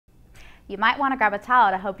you might want to grab a towel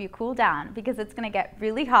to help you cool down because it's going to get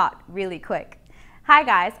really hot really quick. Hi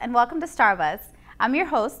guys, and welcome to Starbuzz. I'm your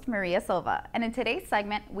host, Maria Silva, and in today's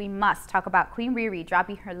segment, we must talk about Queen Riri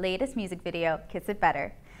dropping her latest music video, Kiss It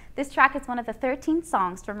Better. This track is one of the 13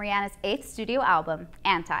 songs from Rihanna's 8th studio album,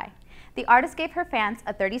 Anti. The artist gave her fans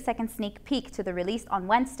a 30-second sneak peek to the release on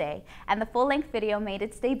Wednesday, and the full-length video made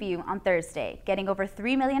its debut on Thursday, getting over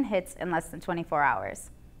 3 million hits in less than 24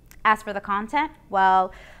 hours. As for the content,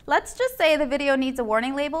 well, let's just say the video needs a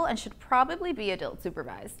warning label and should probably be adult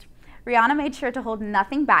supervised. Rihanna made sure to hold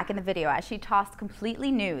nothing back in the video as she tossed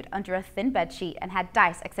completely nude under a thin bedsheet and had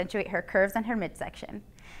dice accentuate her curves and her midsection.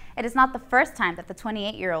 It is not the first time that the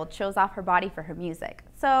 28-year-old shows off her body for her music,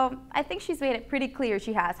 so I think she's made it pretty clear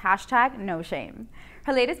she has #NoShame.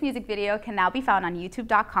 Her latest music video can now be found on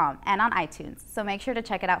YouTube.com and on iTunes, so make sure to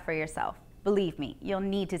check it out for yourself. Believe me, you'll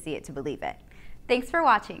need to see it to believe it. Thanks for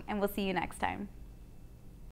watching, and we'll see you next time.